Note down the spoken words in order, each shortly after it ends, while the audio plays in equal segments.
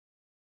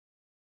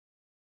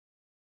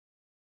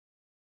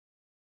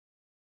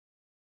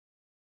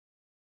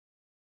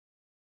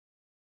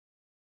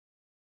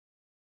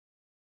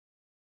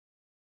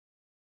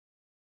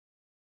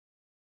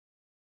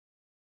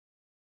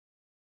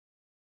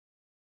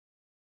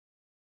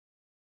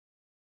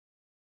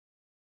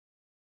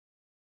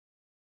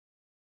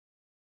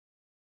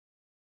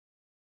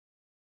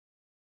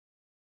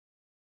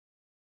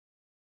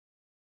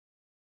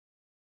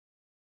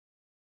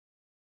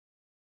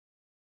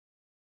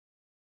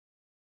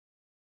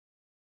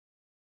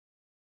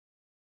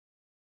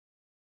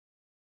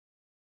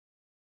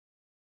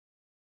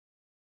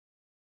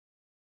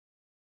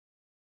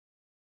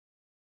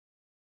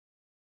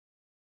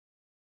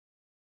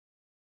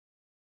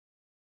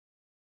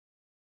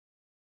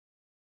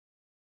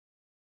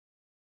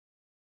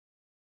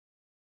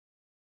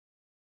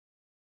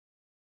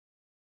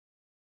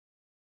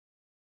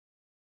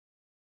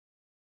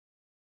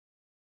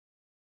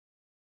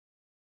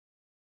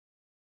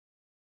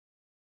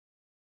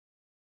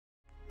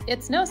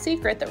It's no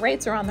secret that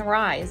rates are on the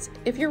rise.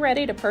 If you're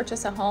ready to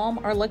purchase a home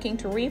or looking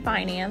to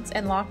refinance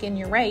and lock in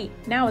your rate,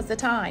 now is the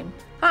time.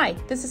 Hi,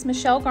 this is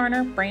Michelle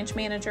Garner, branch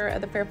manager of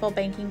the Fairfield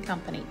Banking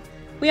Company.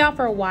 We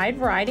offer a wide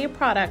variety of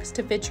products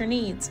to fit your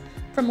needs,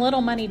 from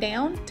little money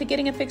down to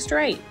getting a fixed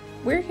rate.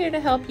 We're here to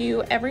help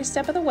you every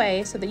step of the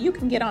way so that you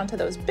can get onto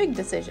those big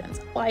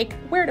decisions, like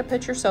where to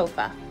put your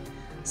sofa.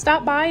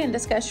 Stop by and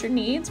discuss your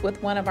needs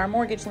with one of our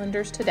mortgage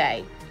lenders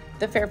today.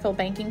 The Fairfield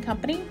Banking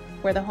Company,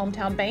 we're the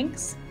hometown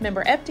banks,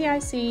 member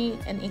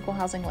FDIC, and equal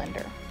housing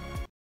lender.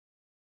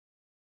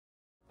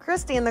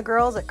 Christy and the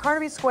girls at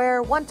Carnaby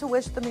Square want to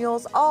wish the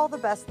Mules all the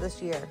best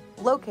this year.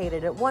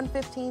 Located at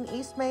 115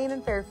 East Main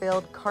in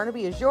Fairfield,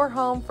 Carnaby is your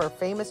home for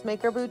famous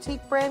Maker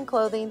Boutique brand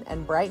clothing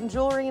and Brighton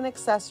jewelry and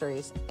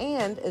accessories,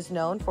 and is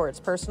known for its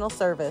personal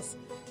service.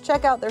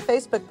 Check out their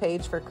Facebook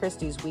page for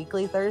Christy's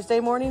weekly Thursday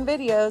morning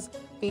videos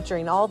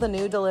featuring all the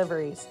new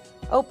deliveries.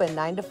 Open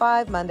 9 to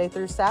 5 Monday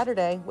through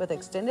Saturday with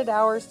extended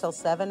hours till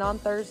 7 on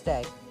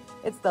Thursday.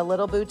 It's the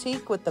little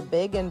boutique with the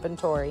big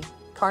inventory.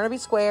 Carnaby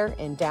Square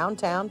in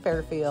downtown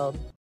Fairfield.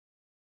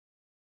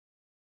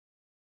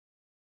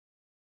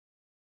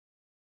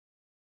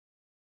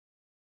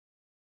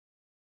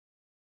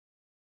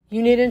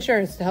 You need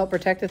insurance to help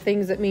protect the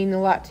things that mean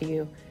a lot to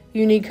you.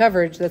 You need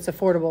coverage that's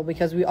affordable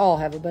because we all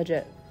have a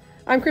budget.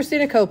 I'm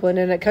Christina Copeland,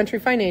 and at Country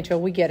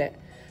Financial, we get it.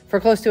 For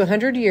close to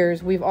 100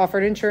 years, we've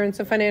offered insurance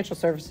and financial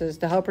services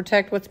to help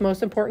protect what's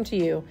most important to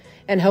you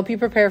and help you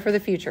prepare for the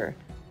future.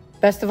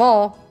 Best of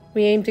all,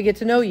 we aim to get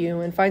to know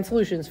you and find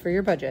solutions for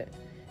your budget.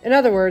 In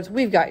other words,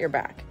 we've got your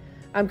back.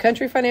 I'm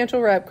Country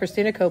Financial Rep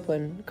Christina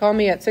Copeland. Call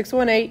me at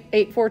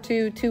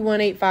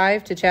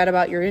 618-842-2185 to chat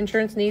about your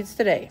insurance needs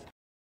today.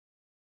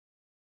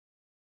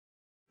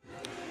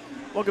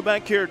 Welcome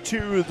back here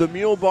to the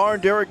Mule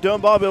Barn. Derek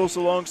Dunbob is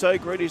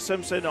alongside Grady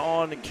Simpson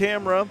on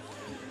camera.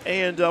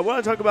 And I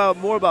want to talk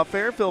more about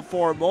Fairfield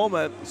for a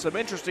moment. Some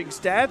interesting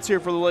stats here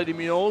for the Lady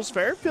Mules.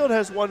 Fairfield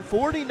has won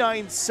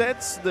 49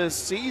 sets this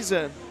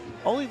season,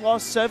 only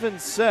lost 7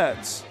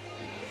 sets.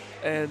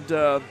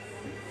 And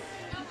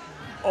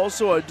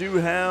also, I do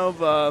have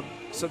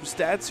some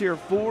stats here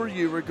for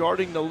you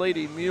regarding the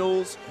Lady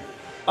Mules.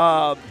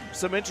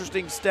 Some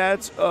interesting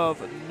stats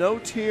of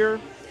note here.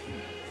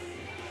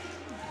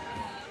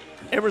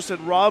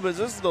 Emerson Robbins,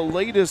 this is the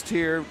latest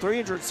here,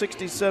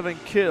 367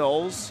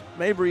 kills.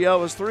 Mabry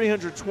Ellis,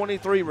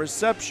 323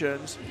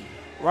 receptions.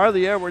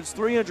 Riley Edwards,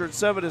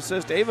 307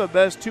 assists. Ava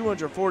Best,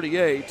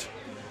 248.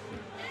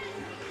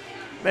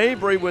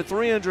 Mabry with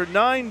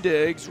 309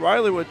 digs.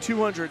 Riley with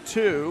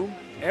 202.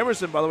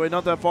 Emerson, by the way,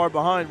 not that far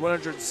behind,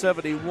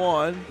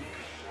 171.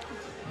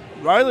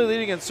 Riley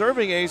leading in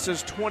serving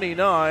aces,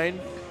 29.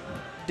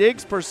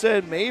 Digs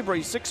percent,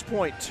 Mabry,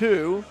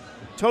 6.2.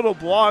 Total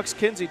blocks,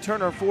 Kinsey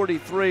Turner,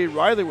 43.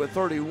 Riley with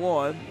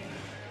 31.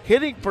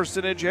 Hitting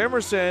percentage,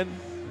 Emerson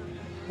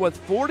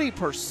with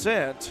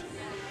 40%.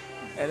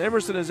 And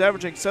Emerson is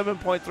averaging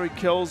 7.3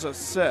 kills a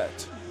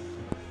set.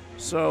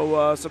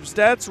 So some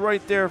stats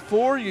right there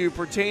for you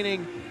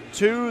pertaining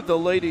to the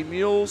Lady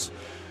Mules.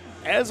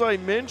 As I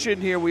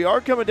mentioned here, we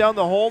are coming down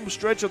the home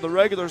stretch of the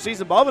regular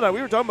season. Bob and I,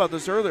 we were talking about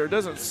this earlier. It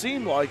doesn't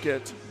seem like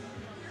it.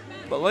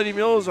 But Lady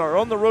Mules are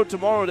on the road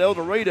tomorrow at El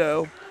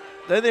Dorado.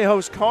 Then they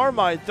host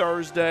Carmi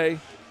Thursday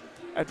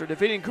after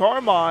defeating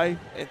Carmi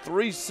in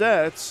 3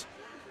 sets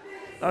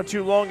not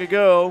too long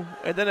ago.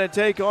 And then they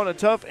take on a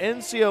tough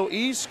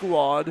NCOE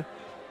squad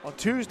on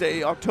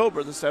Tuesday,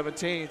 October the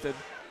 17th. And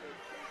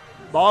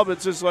Bob,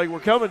 it's just like we're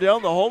coming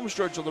down the home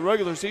stretch of the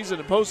regular season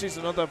and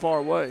postseason not that far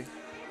away.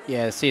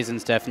 Yeah, the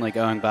season's definitely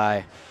going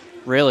by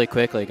really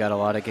quickly. Got a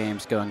lot of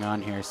games going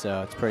on here,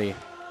 so it's pretty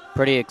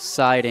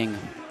exciting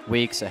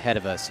weeks ahead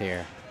of us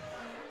here.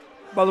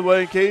 By the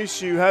way, in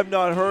case you have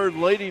not heard,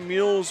 Lady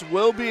Mules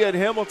will be at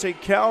Hamilton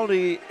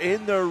County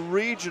in the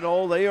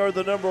regional. They are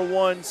the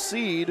 #1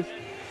 seed.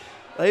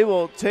 They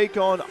will take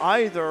on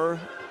either,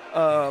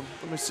 let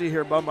me see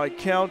here by my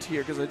count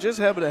here, because I just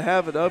happen to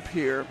have it up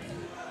here.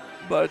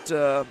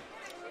 But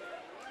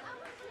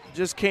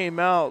just came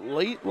out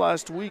late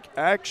last week,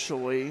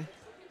 actually.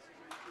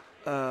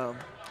 But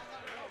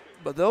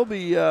they'll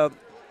be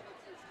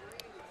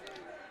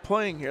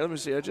playing here. Let me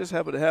see. I just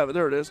happen to have it.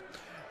 There it is.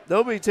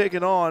 They'll be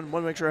taking on,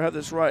 want to make sure I have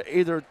this right,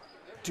 either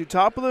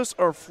Teutopolis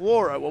or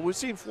Flora. Well, we've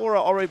seen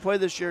Flora already play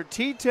this year.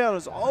 T-Town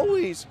is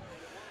always,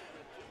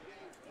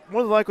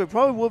 more than likely,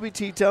 probably will be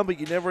T-Town, but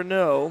you never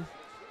know.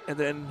 And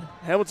then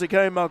Hamilton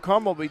County and Mount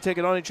Carmel will be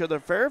taking on each other.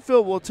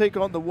 Fairfield will take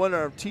on the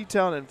winner of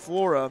T-Town and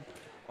Flora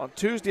on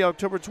Tuesday,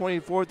 October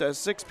 24th at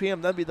 6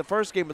 p.m. That'll be the first game of